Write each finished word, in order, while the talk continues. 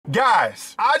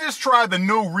Guys, I just tried the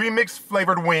new remix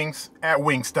flavored wings at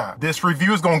Wingstop. This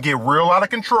review is gonna get real out of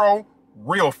control,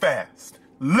 real fast.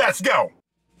 Let's go.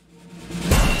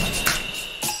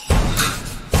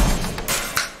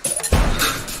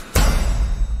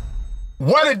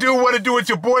 What it do, it's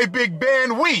your boy Big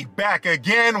Ben. We back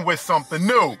again with something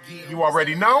new. You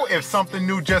already know, if something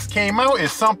new just came out,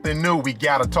 it's something new we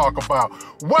gotta talk about.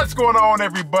 What's going on,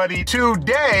 everybody?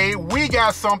 Today, we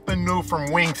got something new from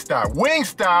Wingstop.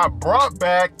 Wingstop brought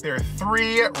back their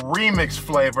 3 remix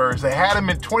flavors. They had them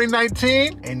in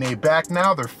 2019, and they back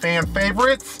now, they're fan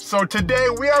favorites. So today,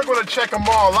 we are gonna check them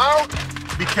all out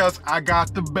because I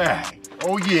got the bag.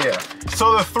 Oh yeah.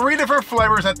 So the 3 different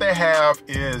flavors that they have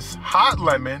is hot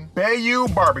lemon, Bayou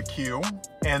BBQ,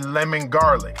 and lemon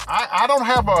garlic. I don't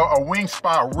have a wing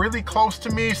spot really close to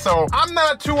me, so I'm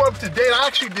not too up to date. I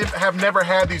actually have never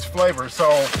had these flavors,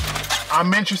 so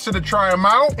I'm interested to try them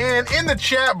out. And in the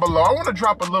chat below, I want to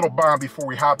drop a little bomb before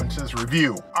we hop into this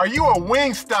review. Are you a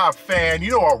Wingstop fan?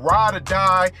 You know, a ride or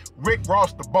die, Rick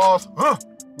Ross the boss,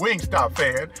 Wingstop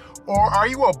fan? Or are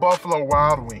you a Buffalo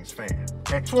Wild Wings fan?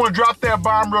 Okay. Just want to drop that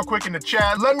bomb real quick in the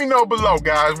chat. Let me know below,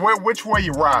 guys, which way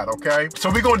you ride, okay?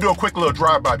 So we're going to do a quick little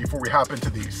drive-by before we hop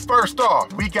into these. First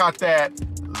off, we got that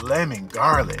lemon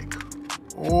garlic.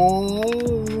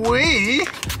 Ooh-wee.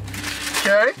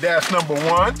 Okay, that's number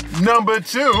 1. Number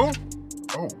 2,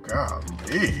 oh,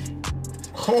 golly.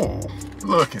 Oh,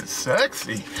 looking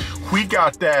sexy. We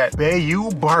got that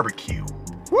Bayou BBQ.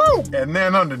 Woo! And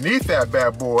then underneath that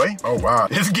bad boy, oh wow,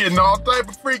 it's getting all type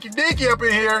of freaky deaky up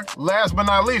in here. Last but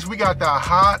not least, we got the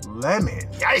hot lemon.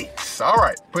 Yikes. All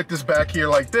right, put this back here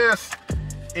like this,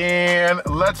 and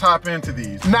let's hop into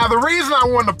these. Now, the reason I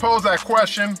wanted to pose that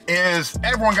question is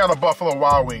everyone got a Buffalo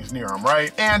Wild Wings near them,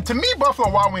 right? And to me,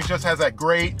 Buffalo Wild Wings just has that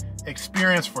great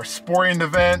experience for sporting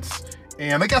events.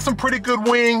 And they got some pretty good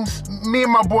wings. Me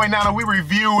and my boy Nana, we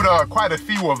reviewed quite a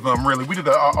few of them, really. We did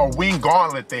a wing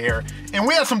gauntlet there, and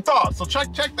we had some thoughts. So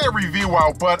check that review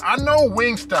out. But I know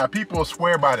Wingstop, people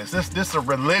swear by this. This is a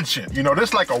religion. You know, this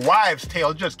is like a wives' tale.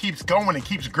 It just keeps going and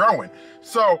keeps growing.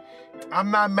 So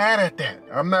I'm not mad at that.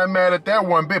 I'm not mad at that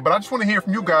one bit, but I just want to hear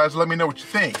from you guys. Let me know what you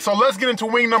think. So let's get into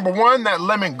wing number 1, that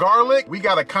lemon garlic. We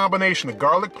got a combination of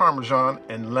garlic parmesan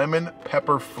and lemon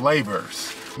pepper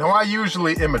flavors. Now, I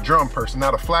usually am a drum person,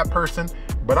 not a flat person,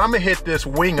 but I'm gonna hit this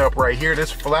wing up right here,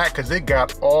 this flat, because it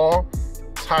got all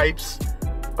types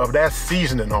of that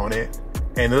seasoning on it,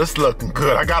 and it's looking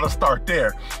good. I gotta start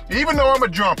there. Even though I'm a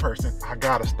drum person, I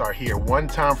gotta start here one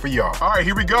time for y'all. All right,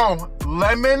 here we go.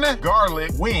 Lemon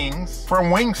garlic wings from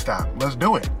Wingstop. Let's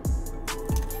do it.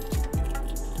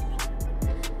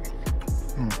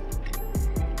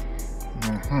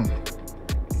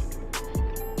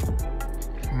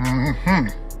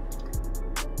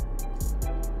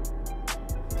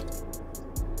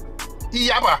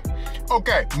 Yabba.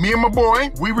 Okay, me and my boy,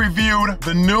 we reviewed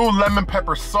the new lemon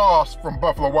pepper sauce from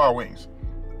Buffalo Wild Wings.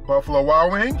 Buffalo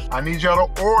Wild Wings, I need y'all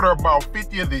to order about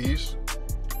 50 of these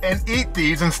and eat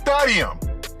these and study them.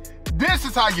 This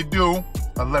is how you do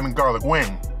a lemon garlic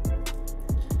wing.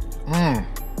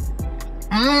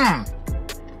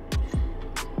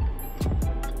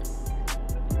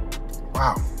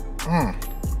 Wow.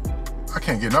 I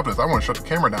can't get enough of this. I want to shut the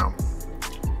camera down.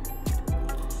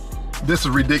 This is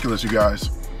ridiculous, you guys.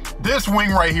 This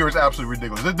wing right here is absolutely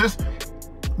ridiculous.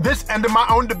 This ended my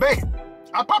own debate.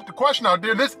 I popped a question out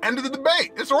there. This ended the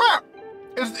debate. It's a wrap.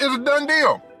 It's a done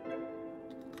deal.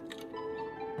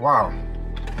 Wow.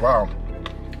 Wow.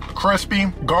 Crispy,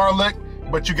 garlic,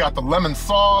 but you got the lemon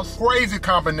sauce. Crazy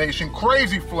combination,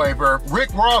 crazy flavor.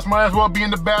 Rick Ross might as well be in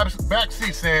the back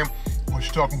seat saying, "What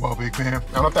you talking about, Big Ben?" I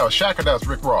don't know if that was Shaq or that was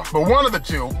Rick Ross, but one of the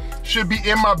two should be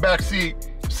in my back seat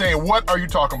saying, "What are you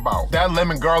talking about?" That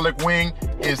lemon garlic wing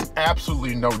is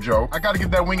absolutely no joke. I gotta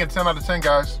give that wing a 10 out of 10,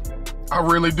 guys. I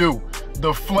really do.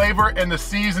 The flavor and the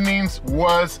seasonings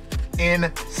was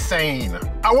insane.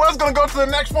 I was gonna go to the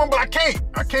next one, but I can't.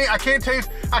 I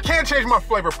can't change my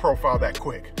flavor profile that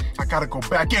quick. I gotta go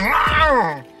back in.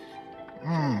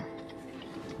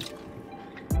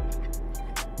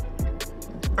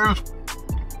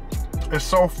 It's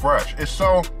so fresh. It's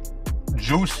so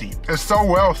juicy. It's so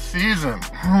well seasoned.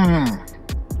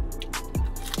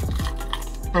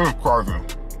 This is crazy.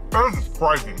 This is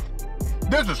crazy.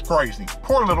 This is crazy.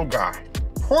 Poor little guy.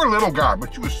 Poor little guy,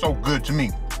 but you were so good to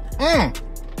me. I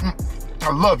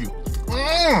love you.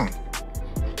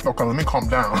 Okay, let me calm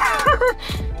down.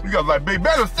 You got like Big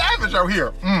Ben Savage out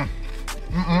here.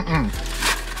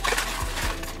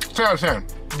 10 out of 10.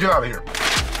 Get out of here.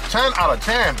 10 out of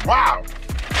 10. Wow.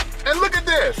 And look at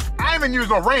this. I ain't even used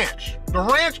no ranch. The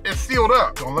ranch is sealed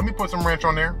up. So let me put some ranch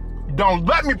on there. Don't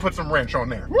let me put some ranch on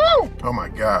there. Woo! Oh my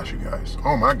gosh, you guys.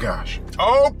 Oh my gosh.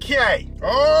 Okay,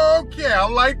 I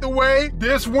like the way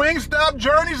this Wingstop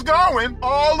journey's going.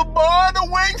 All aboard the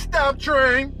Wingstop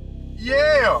train.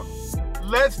 Yeah.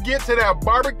 Let's get to that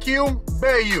barbecue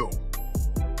Bayou.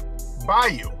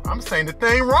 I'm saying the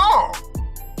thing wrong.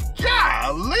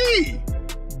 Golly.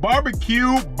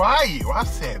 Barbecue Bayou. I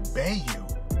said Bayou.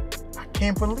 I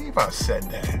can't believe I said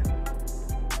that.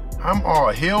 I'm all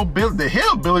hillbilly. The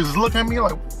hillbillies is looking at me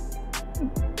like,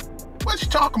 what you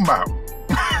talking about?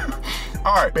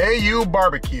 All right, Bayou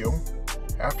Barbecue.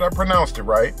 After I pronounced it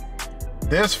right,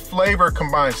 this flavor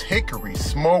combines hickory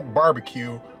smoked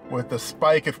barbecue with a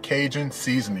spike of Cajun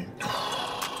seasoning.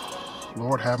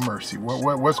 Lord have mercy.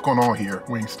 What's going on here,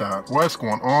 Wingstop? What's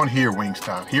going on here,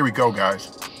 Wingstop? Here we go,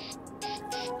 guys.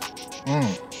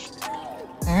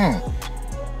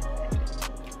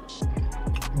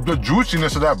 The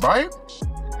juiciness of that bite.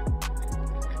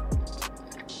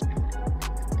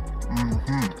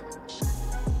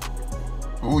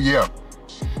 Oh yeah.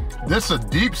 This is a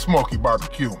deep smoky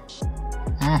barbecue.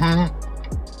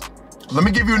 Let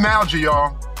me give you an analogy,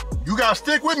 y'all. You gotta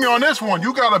stick with me on this one.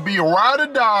 You gotta be a ride or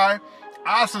die.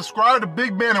 I subscribe to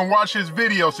Big Ben and watch his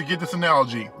videos to get this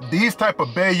analogy. These type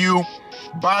of Bayou,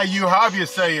 however you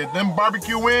say it, them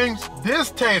barbecue wings,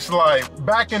 this tastes like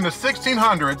back in the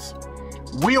 1600s,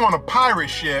 we on a pirate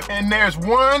ship and there's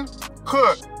one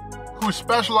cook who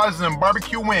specializes in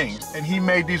barbecue wings and he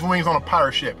made these wings on a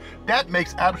pirate ship. That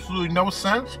makes absolutely no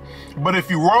sense, but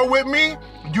if you roll with me,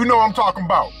 you know what I'm talking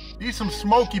about. These some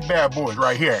smoky bad boys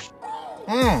right here.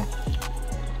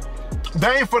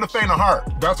 They ain't for the faint of heart.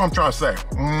 That's what I'm trying to say.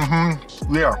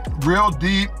 Yeah, real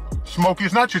deep, smoky.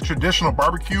 It's not your traditional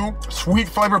barbecue, sweet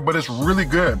flavor, but it's really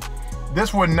good.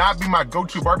 This would not be my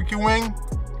go-to barbecue wing.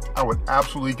 I would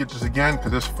absolutely get this again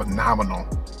because it's phenomenal.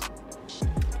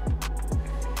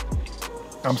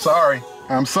 I'm sorry,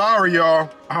 y'all.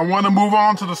 I want to move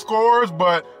on to the scores,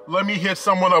 but let me hit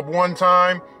someone up one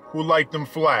time who liked them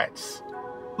flats.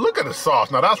 Look at the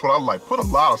sauce. Now that's what I like. Put a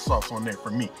lot of sauce on there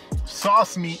for me.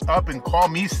 Sauce me up and call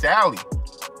me Sally.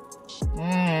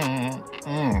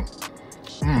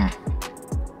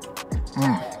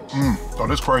 Oh,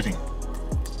 this crazy.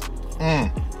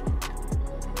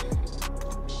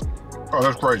 Oh,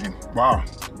 that's crazy. Wow.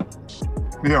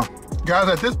 Yeah. Guys,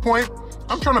 at this point,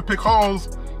 I'm trying to pick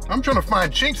holes. I'm trying to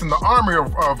find chinks in the armor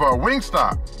of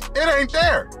Wingstop. It ain't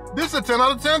there. This is a 10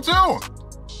 out of 10 too.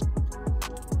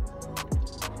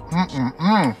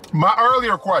 My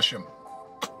earlier question.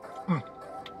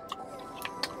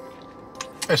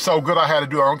 It's so good I had to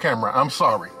do it on camera. I'm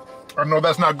sorry. I know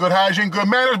that's not good hygiene, good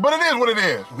manners, but it is what it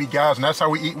is. We guys, and that's how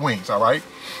we eat wings, all right?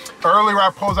 Earlier I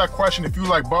posed that question if you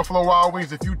like Buffalo Wild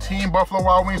Wings, if you team Buffalo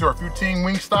Wild Wings, or if you team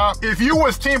Wingstop. If you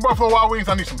was team Buffalo Wild Wings,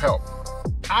 I need some help.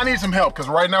 I need some help, because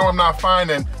right now I'm not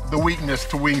finding the weakness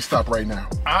to Wingstop right now.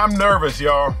 I'm nervous,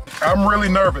 y'all. I'm really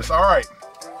nervous. All right.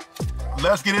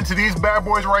 Let's get into these bad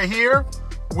boys right here,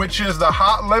 which is the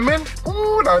hot lemon.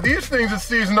 Ooh, now these things are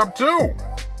seasoned up too.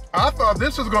 I thought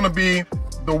this was gonna be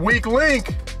the weak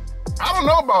link. I don't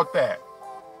know about that.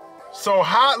 So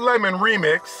hot lemon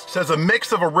remix says a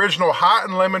mix of original hot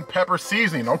and lemon pepper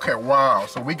seasoning. Okay, wow.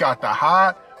 So we got the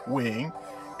hot wing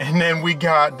and then we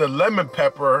got the lemon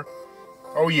pepper.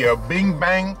 Oh yeah, bing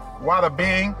bang, wada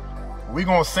bing. We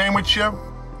gonna sandwich you.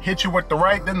 Hit you with the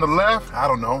right, then the left. I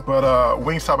don't know, but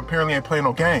Wingstop apparently ain't playing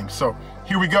no games. So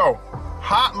here we go.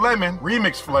 Hot lemon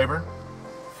remix flavor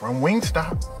from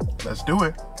Wingstop. Let's do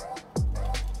it.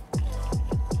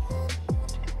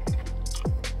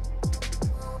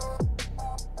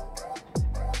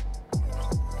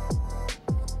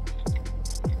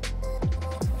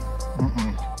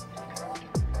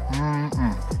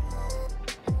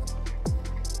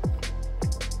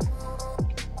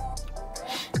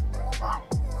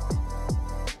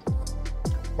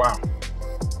 Wow.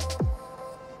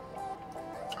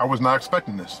 I was not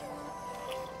expecting this.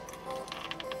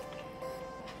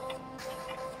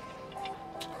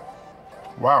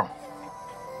 Wow.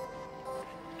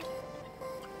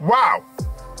 Wow.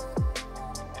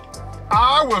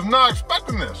 I was not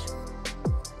expecting this.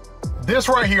 This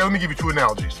right here, let me give you two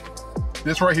analogies.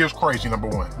 This right here is crazy, number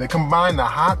one. They combine the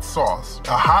hot sauce,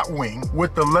 a hot wing,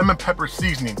 with the lemon pepper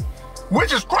seasoning,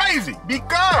 which is crazy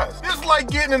because this is like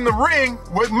getting in the ring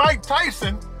with Mike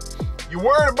Tyson. You're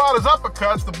worried about his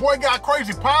uppercuts. The boy got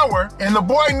crazy power and the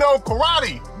boy know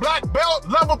karate, black belt,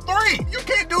 level 3. You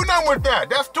can't do nothing with that.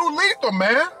 That's too lethal,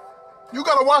 man. You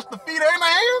gotta watch the feet and the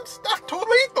hands. That's too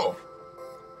lethal.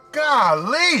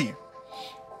 Golly.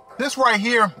 This right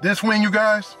here, this wing, you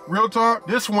guys, real talk,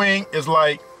 this wing is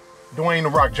like Dwayne "The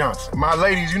Rock" Johnson. My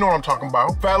ladies, you know what I'm talking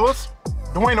about. Fellas,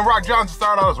 Dwayne "The Rock" Johnson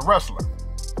started out as a wrestler.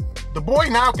 The boy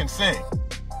now can sing.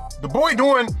 The boy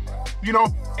doing, you know,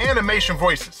 animation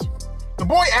voices. The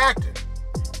boy acted.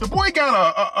 The boy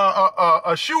got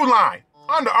a shoe line,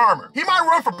 Under Armour. He might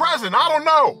run for president, I don't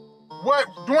know what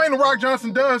Dwayne "The Rock"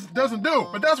 Johnson doesn't do,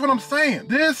 but that's what I'm saying.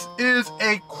 This is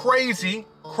a crazy,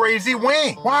 crazy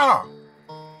wing. Wow.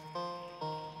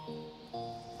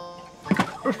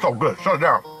 It's so good, shut it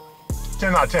down.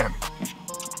 10 out of 10.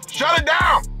 Shut it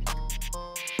down!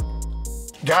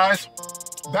 Guys,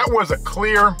 that was a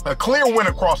clear win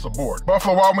across the board.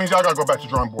 Buffalo Wild Wings, y'all gotta go back to the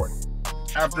drawing board.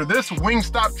 After this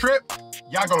Wingstop trip,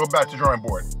 y'all gotta go back to the drawing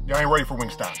board. Y'all ain't ready for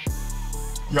Wingstop.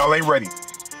 Y'all ain't ready.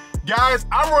 Guys,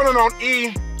 I'm running on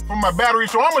E for my battery,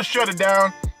 so I'm gonna shut it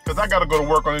down because I gotta go to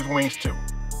work on these wings too.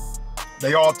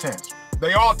 They all tense.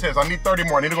 They all tense. I need 30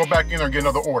 more. I need to go back in there and get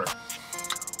another order.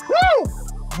 Woo!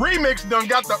 Remix done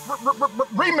got the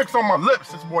remix on my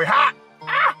lips. This boy hot.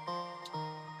 Ah!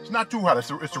 It's not too hot. It's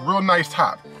a real nice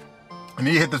hot. I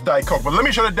need to hit this Diet Coke, but let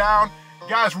me shut it down.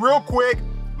 Guys, real quick,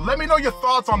 let me know your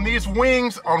thoughts on these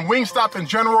wings, on Wingstop in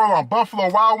general, on Buffalo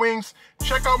Wild Wings.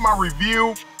 Check out my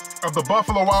review of the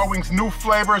Buffalo Wild Wings new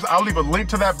flavors. I'll leave a link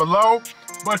to that below.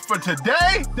 But for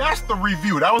today, that's the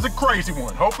review. That was a crazy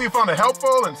one. Hopefully you found it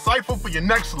helpful, insightful for your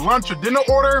next lunch or dinner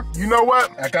order. You know what?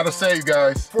 I gotta say, you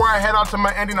guys, before I head out to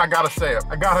my ending, I gotta say it.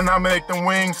 I gotta nominate them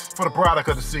wings for the product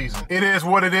of the season. It is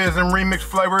what it is, and Remix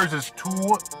Flavors is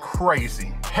too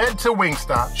crazy. Head to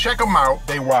Wingstop, check them out.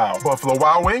 They wild. Buffalo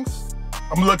Wild Wings,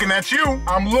 I'm looking at you.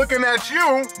 I'm looking at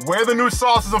you. Where the new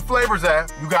sauces and flavors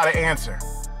at? You gotta answer.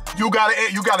 You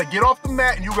gotta get off the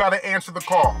mat and you gotta answer the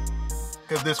call.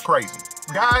 Cause this crazy.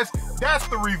 Guys, that's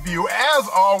the review. As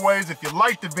always, if you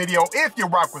liked the video, if you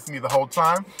rock with me the whole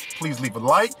time, please leave a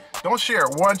like. Don't share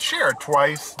it once, share it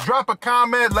twice. Drop a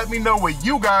comment, let me know what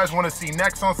you guys want to see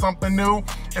next on Something New.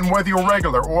 And whether you're a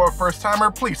regular or a first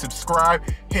timer, please subscribe,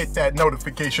 hit that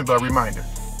notification bell reminder.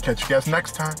 Catch you guys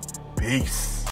next time. Peace.